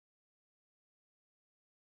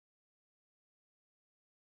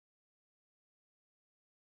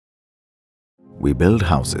We build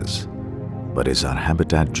houses, but is our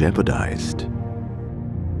habitat jeopardized?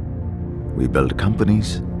 We build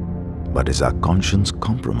companies, but is our conscience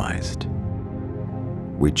compromised?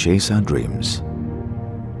 We chase our dreams,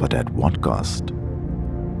 but at what cost?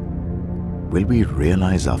 Will we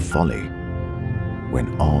realize our folly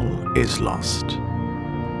when all is lost?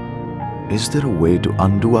 Is there a way to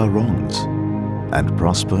undo our wrongs and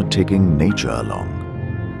prosper taking nature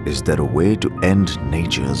along? Is there a way to end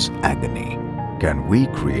nature's agony? Can we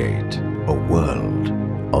create a world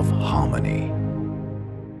of harmony?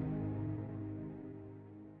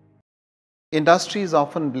 Industry is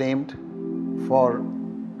often blamed for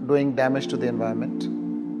doing damage to the environment.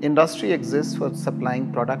 Industry exists for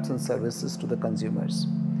supplying products and services to the consumers.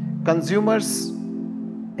 Consumers,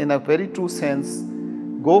 in a very true sense,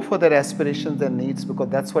 go for their aspirations and needs because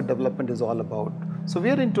that's what development is all about. So we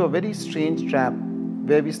are into a very strange trap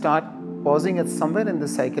where we start pausing at somewhere in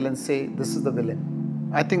this cycle and say, this is the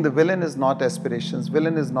villain. I think the villain is not aspirations,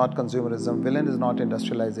 villain is not consumerism, villain is not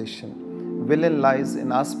industrialization. Villain lies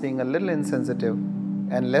in us being a little insensitive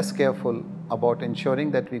and less careful about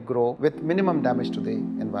ensuring that we grow with minimum damage to the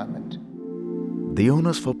environment. The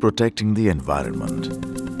onus for protecting the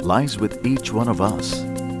environment lies with each one of us,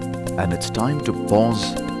 and it's time to pause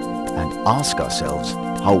and ask ourselves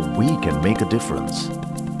how we can make a difference.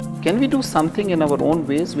 Can we do something in our own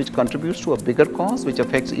ways which contributes to a bigger cause, which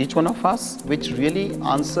affects each one of us, which really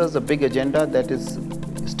answers a big agenda that is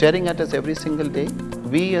staring at us every single day?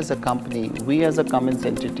 We as a company, we as a Cummins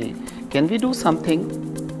entity, can we do something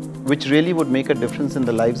which really would make a difference in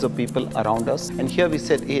the lives of people around us? And here we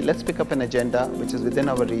said, hey, let's pick up an agenda which is within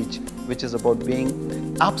our reach, which is about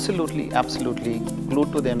being absolutely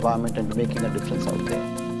glued to the environment and making a difference out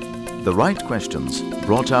there. The right questions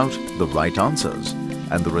brought out the right answers,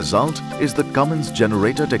 and the result is the Cummins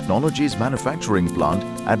Generator Technologies manufacturing plant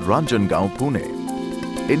at Ranjangaon,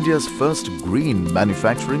 Pune, India's first green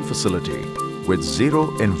manufacturing facility with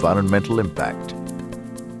zero environmental impact.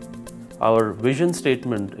 Our vision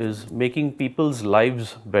statement is making people's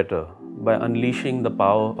lives better by unleashing the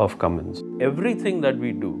power of Cummins. Everything that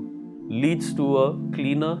we do leads to a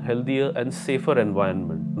cleaner, healthier and safer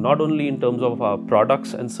environment, not only in terms of our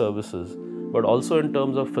products and services, but also in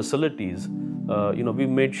terms of facilities. We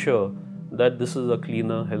made sure that this is a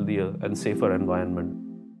cleaner, healthier and safer environment.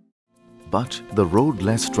 But the road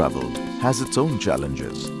less traveled has its own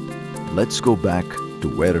challenges. Let's go back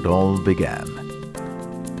to where it all began.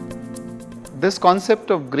 This concept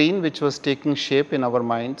of green, which was taking shape in our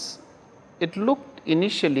minds, it looked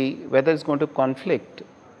initially whether it's going to conflict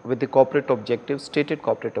with the corporate objectives, stated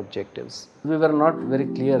corporate objectives. We were not very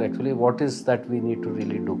clear actually what is that we need to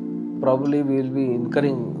really do. Probably we will be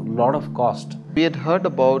incurring a lot of cost. We had heard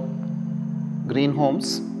about green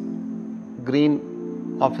homes,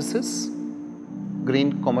 green offices,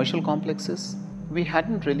 green commercial complexes. We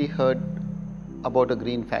hadn't really heard about a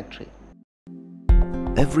green factory.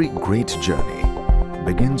 Every great journey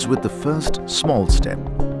begins with the first small step.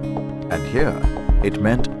 And here, it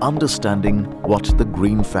meant understanding what the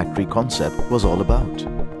green factory concept was all about.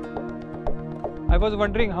 I was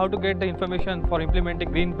wondering how to get the information for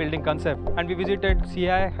implementing green building concept, and we visited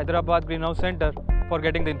MCCIA Hyderabad Greenhouse Center for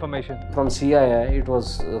getting the information. From CII, it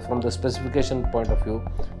was from the specification point of view,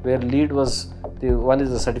 where lead was one is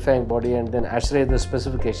the certifying body and then ASHRAE the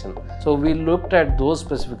specification. So we looked at those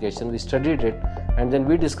specifications, we studied it, and then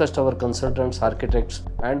we discussed our consultants, architects,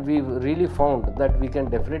 and we really found that we can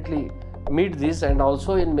definitely meet this and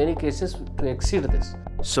also in many cases to exceed this.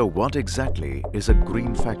 So what exactly is a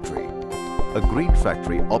green factory? A green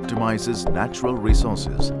factory optimizes natural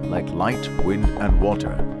resources like light, wind and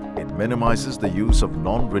water. It minimizes the use of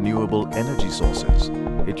non-renewable energy sources.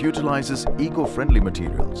 It utilizes eco-friendly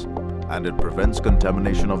materials, and it prevents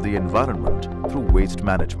contamination of the environment through waste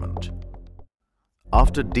management.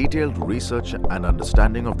 After detailed research and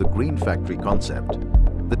understanding of the green factory concept,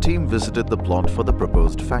 the team visited the plot for the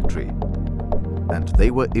proposed factory, and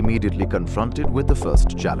they were immediately confronted with the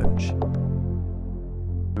first challenge.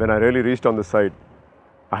 When I really reached on the site,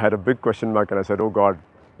 I had a big question mark and I said, oh God,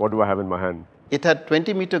 what do I have in my hand? It had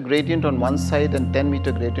 20-meter gradient on one side and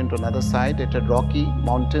 10-meter gradient on another side. It had rocky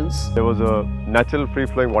mountains. There was a natural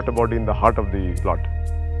free-flowing water body in the heart of the plot.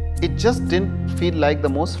 It just didn't feel like the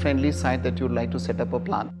most friendly site that you'd like to set up a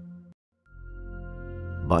plant.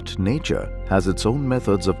 But nature has its own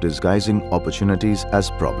methods of disguising opportunities as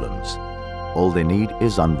problems. All they need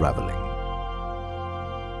is unraveling.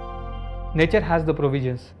 Nature has the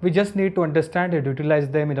provisions. We just need to understand and utilize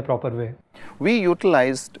them in a proper way. We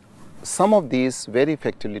utilized some of these very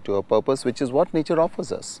effectively to our purpose, which is what nature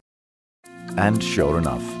offers us. And sure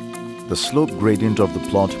enough, the slope gradient of the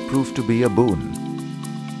plot proved to be a boon.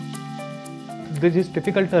 This is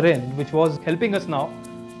difficult terrain which was helping us now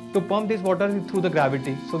to pump this water through the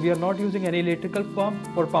gravity. So we are not using any electrical pump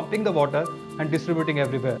for pumping the water and distributing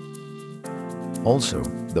everywhere. Also,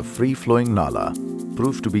 the free-flowing nala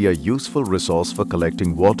proved to be a useful resource for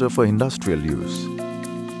collecting water for industrial use.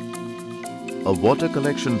 A water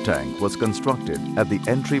collection tank was constructed at the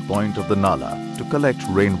entry point of the nala to collect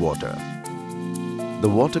rainwater. The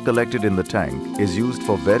water collected in the tank is used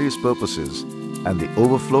for various purposes and the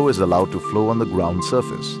overflow is allowed to flow on the ground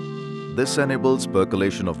surface. This enables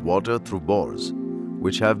percolation of water through bores,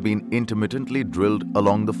 which have been intermittently drilled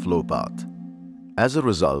along the flow path. As a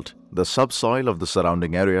result, the subsoil of the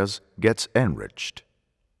surrounding areas gets enriched.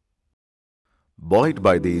 Buoyed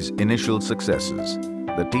by these initial successes,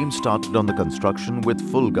 the team started on the construction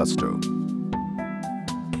with full gusto.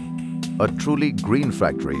 A truly green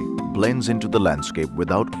factory blends into the landscape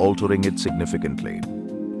without altering it significantly.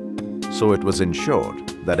 So it was ensured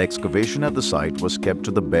that excavation at the site was kept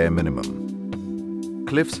to the bare minimum.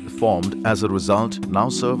 Cliffs formed as a result now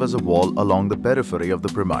serve as a wall along the periphery of the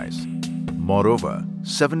premise. Moreover,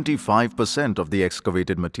 75% of the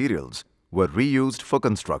excavated materials were reused for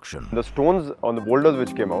construction. The stones on the boulders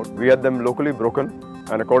which came out, we had them locally broken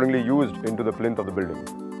and accordingly used into the plinth of the building.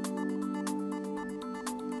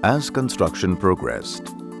 As construction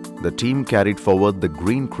progressed, the team carried forward the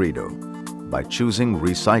green credo by choosing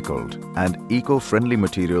recycled and eco-friendly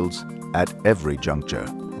materials at every juncture.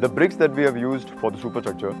 The bricks that we have used for the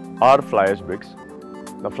superstructure are fly ash bricks.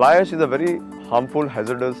 The fly ash is a very harmful,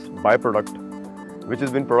 hazardous byproduct which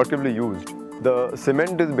has been productively used. The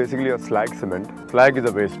cement is basically a slag cement. Slag is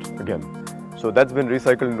a waste again. So that's been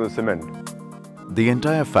recycled into the cement. The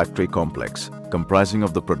entire factory complex, comprising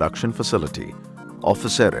of the production facility,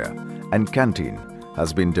 office area and canteen,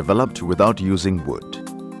 has been developed without using wood.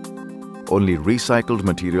 Only recycled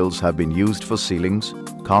materials have been used for ceilings,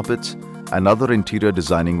 carpets and other interior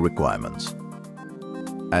designing requirements.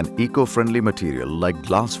 An eco-friendly material like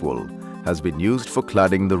glass wool has been used for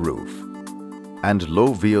cladding the roof, and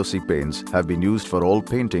low VOC paints have been used for all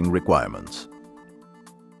painting requirements.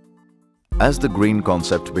 As the green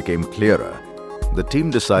concept became clearer, the team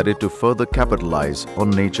decided to further capitalize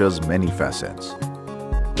on nature's many facets.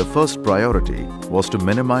 The first priority was to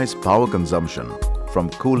minimize power consumption from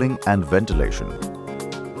cooling and ventilation.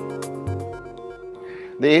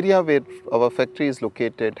 The area where our factory is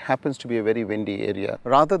located happens to be a very windy area.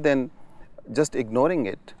 Rather than just ignoring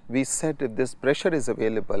it, we said if this pressure is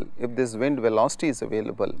available, if this wind velocity is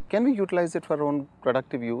available, can we utilize it for our own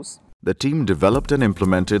productive use? The team developed and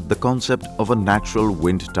implemented the concept of a natural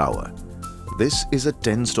wind tower. This is a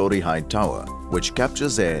 10-story high tower which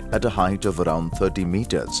captures air at a height of around 30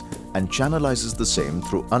 meters and channelizes the same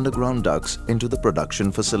through underground ducts into the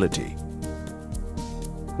production facility.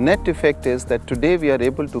 Net effect is that today we are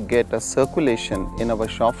able to get a circulation in our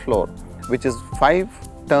shop floor which is 5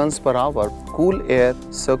 turns per hour, cool air,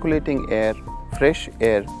 circulating air, fresh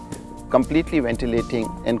air, completely ventilating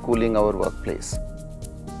and cooling our workplace.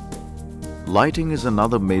 Lighting is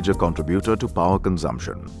another major contributor to power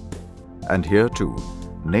consumption. And here too,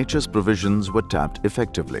 nature's provisions were tapped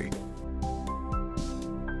effectively.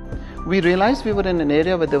 We realized we were in an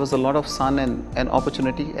area where there was a lot of sun and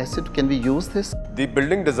opportunity. I said, can we use this? The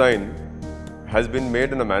building design has been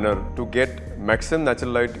made in a manner to get maximum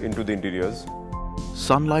natural light into the interiors.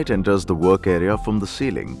 Sunlight enters the work area from the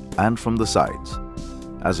ceiling and from the sides.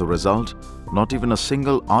 As a result, not even a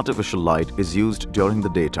single artificial light is used during the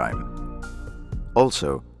daytime.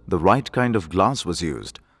 Also, the right kind of glass was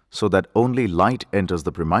used so that only light enters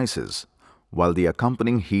the premises, while the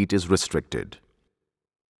accompanying heat is restricted.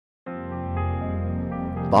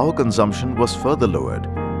 Power consumption was further lowered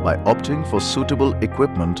by opting for suitable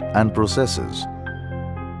equipment and processes.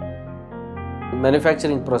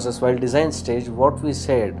 Manufacturing process, while design stage, what we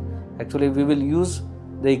said, actually we will use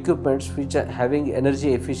the equipments which are having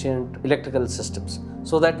energy efficient electrical systems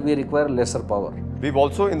so that we require lesser power. We've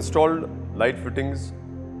also installed light fittings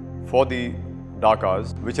for the dark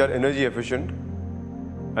hours which are energy efficient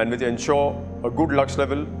and which ensure a good lux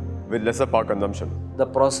level with lesser power consumption. The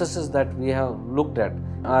processes that we have looked at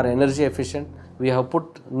are energy efficient. We have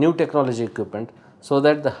put new technology equipment so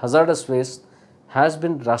that the hazardous waste has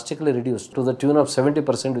been drastically reduced to the tune of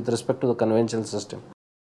 70% with respect to the conventional system.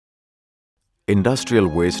 Industrial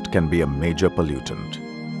waste can be a major pollutant.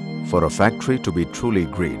 For a factory to be truly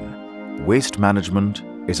green, waste management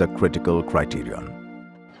is a critical criterion.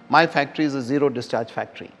 My factory is a zero discharge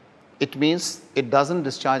factory. It means it doesn't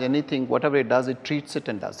discharge anything. Whatever it does, it treats it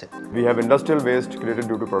and does it. We have industrial waste created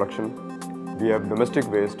due to production. We have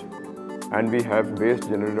domestic waste. and we have waste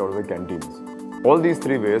generated out of the canteens. All these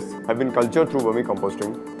three wastes have been cultured through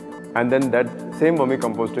vermicomposting, and then that same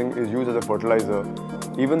vermicomposting is used as a fertilizer.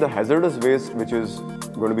 Even the hazardous waste which is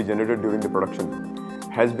going to be generated during the production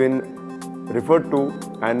has been referred to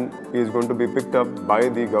and is going to be picked up by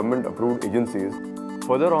the government approved agencies.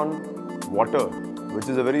 Further on, water, which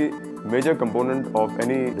is a very major component of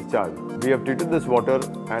any discharge. We have treated this water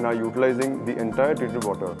and are utilizing the entire treated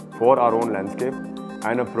water for our own landscape,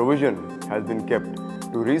 and a provision has been kept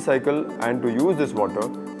to recycle and to use this water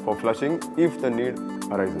for flushing if the need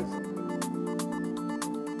arises.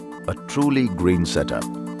 A truly green setup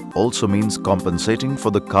also means compensating for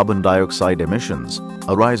the carbon dioxide emissions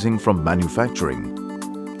arising from manufacturing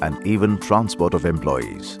and even transport of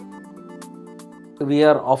employees. We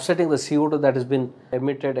are offsetting the CO2 that has been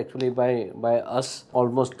emitted actually by us.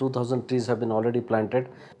 Almost 2,000 trees have been already planted.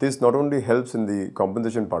 This not only helps in the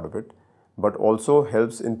compensation part of it, but also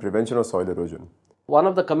helps in prevention of soil erosion. One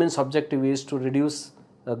of the Cummins' objective is to reduce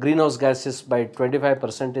greenhouse gases by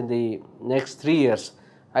 25% in the next 3 years.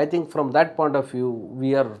 I think from that point of view,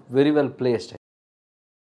 we are very well placed.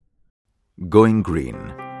 Going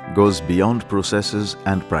green goes beyond processes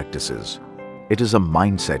and practices. It is a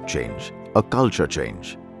mindset change, a culture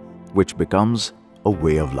change, which becomes a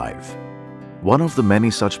way of life. One of the many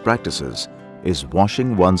such practices is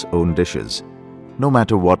washing one's own dishes, no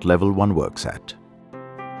matter what level one works at.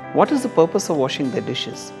 What is the purpose of washing the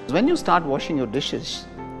dishes? When you start washing your dishes,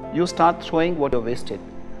 you start throwing what you wasted.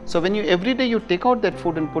 So when every day you take out that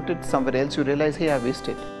food and put it somewhere else, you realize, hey, I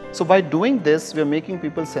wasted. So by doing this, we are making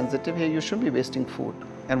people sensitive, hey, you shouldn't be wasting food.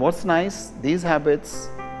 And what's nice, these habits,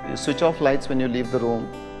 you switch off lights when you leave the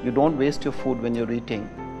room, you don't waste your food when you're eating.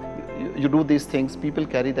 You do these things, people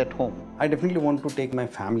carry that home. I definitely want to take my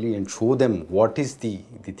family and show them what is the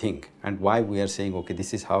thing and why we are saying, okay,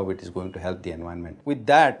 this is how it is going to help the environment. With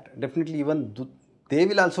that, definitely even they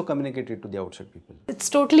will also communicate it to the outside people. It's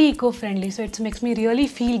totally eco-friendly, so it makes me really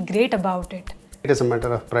feel great about it. It is a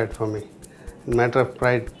matter of pride for me, a matter of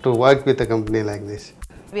pride to work with a company like this.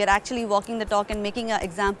 We are actually walking the talk and making an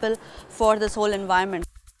example for this whole environment.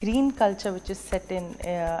 Green culture which is set in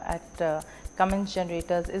at Cummins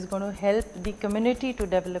generators is going to help the community to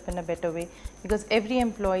develop in a better way, because every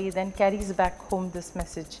employee then carries back home this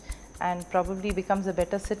message and probably becomes a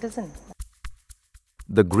better citizen.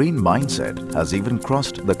 The green mindset has even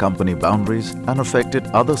crossed the company boundaries and affected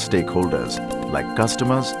other stakeholders like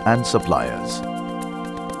customers and suppliers.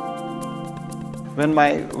 When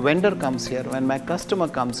my vendor comes here, when my customer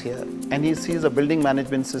comes here and he sees a building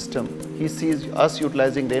management system, he sees us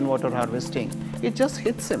utilizing rainwater harvesting, it just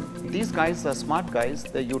hits him. These guys are smart guys,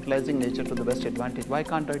 they're utilizing nature to the best advantage. Why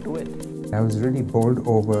can't I do it? I was really bowled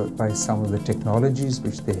over by some of the technologies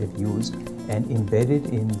which they have used and embedded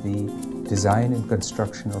in the design and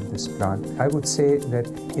construction of this plant. I would say that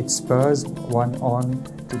it spurs one on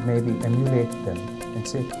to maybe emulate them and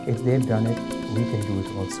say, if they've done it, we can do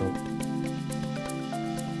it also.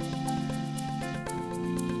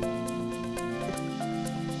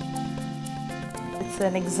 It's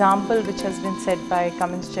an example which has been set by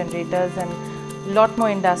Cummins generators, and a lot more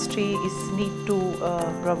industry need to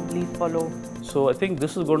probably follow. So I think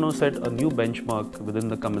this is going to set a new benchmark within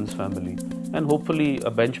the Cummins family, and hopefully a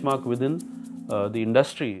benchmark within the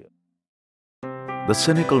industry. The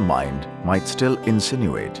cynical mind might still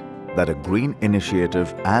insinuate that a green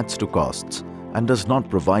initiative adds to costs and does not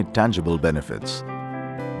provide tangible benefits.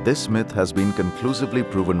 This myth has been conclusively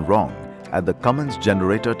proven wrong at the Cummins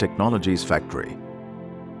Generator Technologies factory.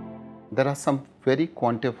 There are some very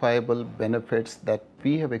quantifiable benefits that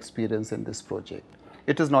we have experienced in this project.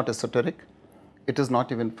 It is not esoteric, it is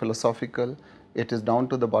not even philosophical, it is down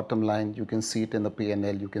to the bottom line. You can see it in the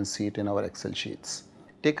P&L, you can see it in our Excel sheets.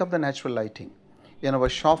 Take up the natural lighting. In our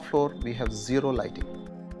shop floor, we have zero lighting.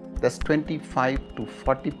 That's 25 to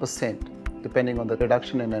 40% depending on the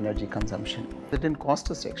reduction in energy consumption. It didn't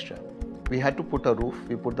cost us extra. We had to put a roof,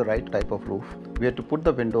 we put the right type of roof. We had to put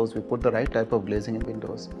the windows, we put the right type of glazing in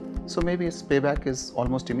windows. So maybe its payback is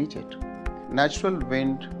almost immediate. Natural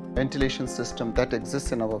wind ventilation system that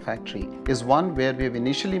exists in our factory is one where we have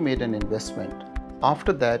initially made an investment.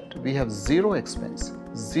 After that, we have zero expense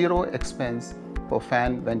for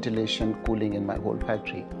fan, ventilation, cooling in my whole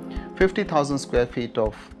factory. 50,000 square feet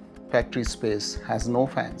of factory space has no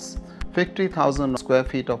fans. 50,000 square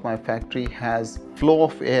feet of my factory has flow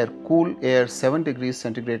of air, cool air 7 degrees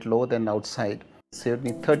centigrade lower than outside. Saved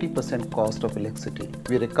me 30% cost of electricity.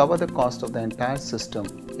 We recover the cost of the entire system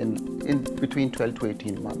in between 12 to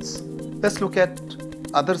 18 months. Let's look at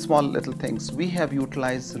other small little things. We have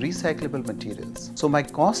utilized recyclable materials. So my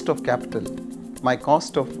cost of capital, my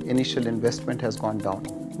cost of initial investment has gone down.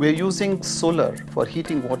 We're using solar for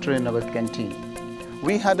heating water in our canteen.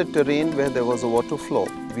 We had a terrain where there was a water flow.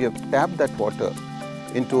 We have tapped that water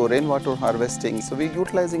into rainwater harvesting. So we're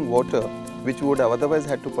utilizing water which we would have otherwise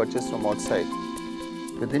had to purchase from outside.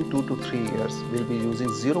 Within 2 to 3 years, we'll be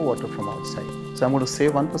using zero water from outside. So I'm going to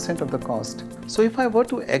save 1% of the cost. So if I were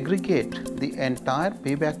to aggregate, the entire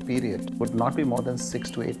payback period would not be more than 6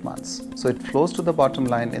 to 8 months. So it flows to the bottom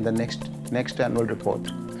line in the next annual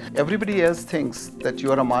report. Everybody else thinks that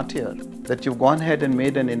you are a martyr, that you've gone ahead and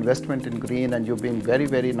made an investment in green and you've been very,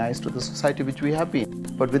 very nice to the society, which we have been.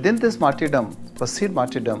 But within this martyrdom, perceived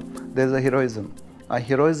martyrdom, there's a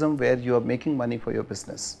heroism where you are making money for your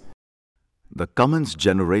business. The Cummins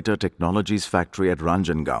Generator Technologies Factory at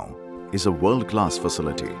Ranjangaon is a world-class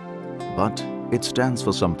facility, but it stands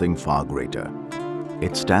for something far greater.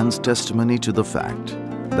 It stands testimony to the fact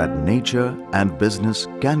that nature and business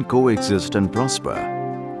can coexist and prosper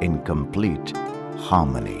in complete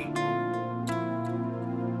harmony.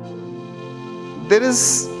 There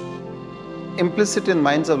is implicit in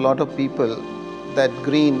minds of a lot of people that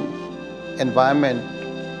green environment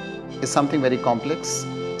is something very complex,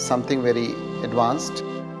 something very advanced.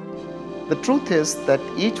 The truth is that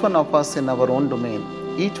each one of us in our own domain,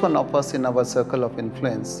 each one of us in our circle of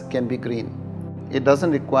influence can be green. It doesn't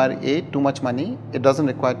require too much money, it doesn't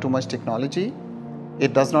require too much technology,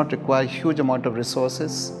 it does not require huge amount of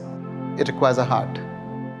resources, it requires a heart.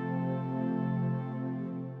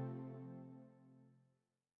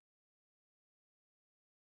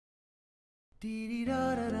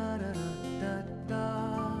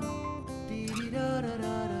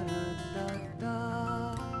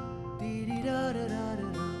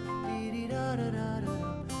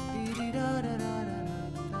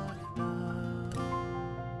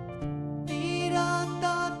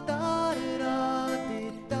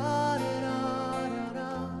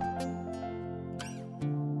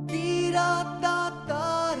 Da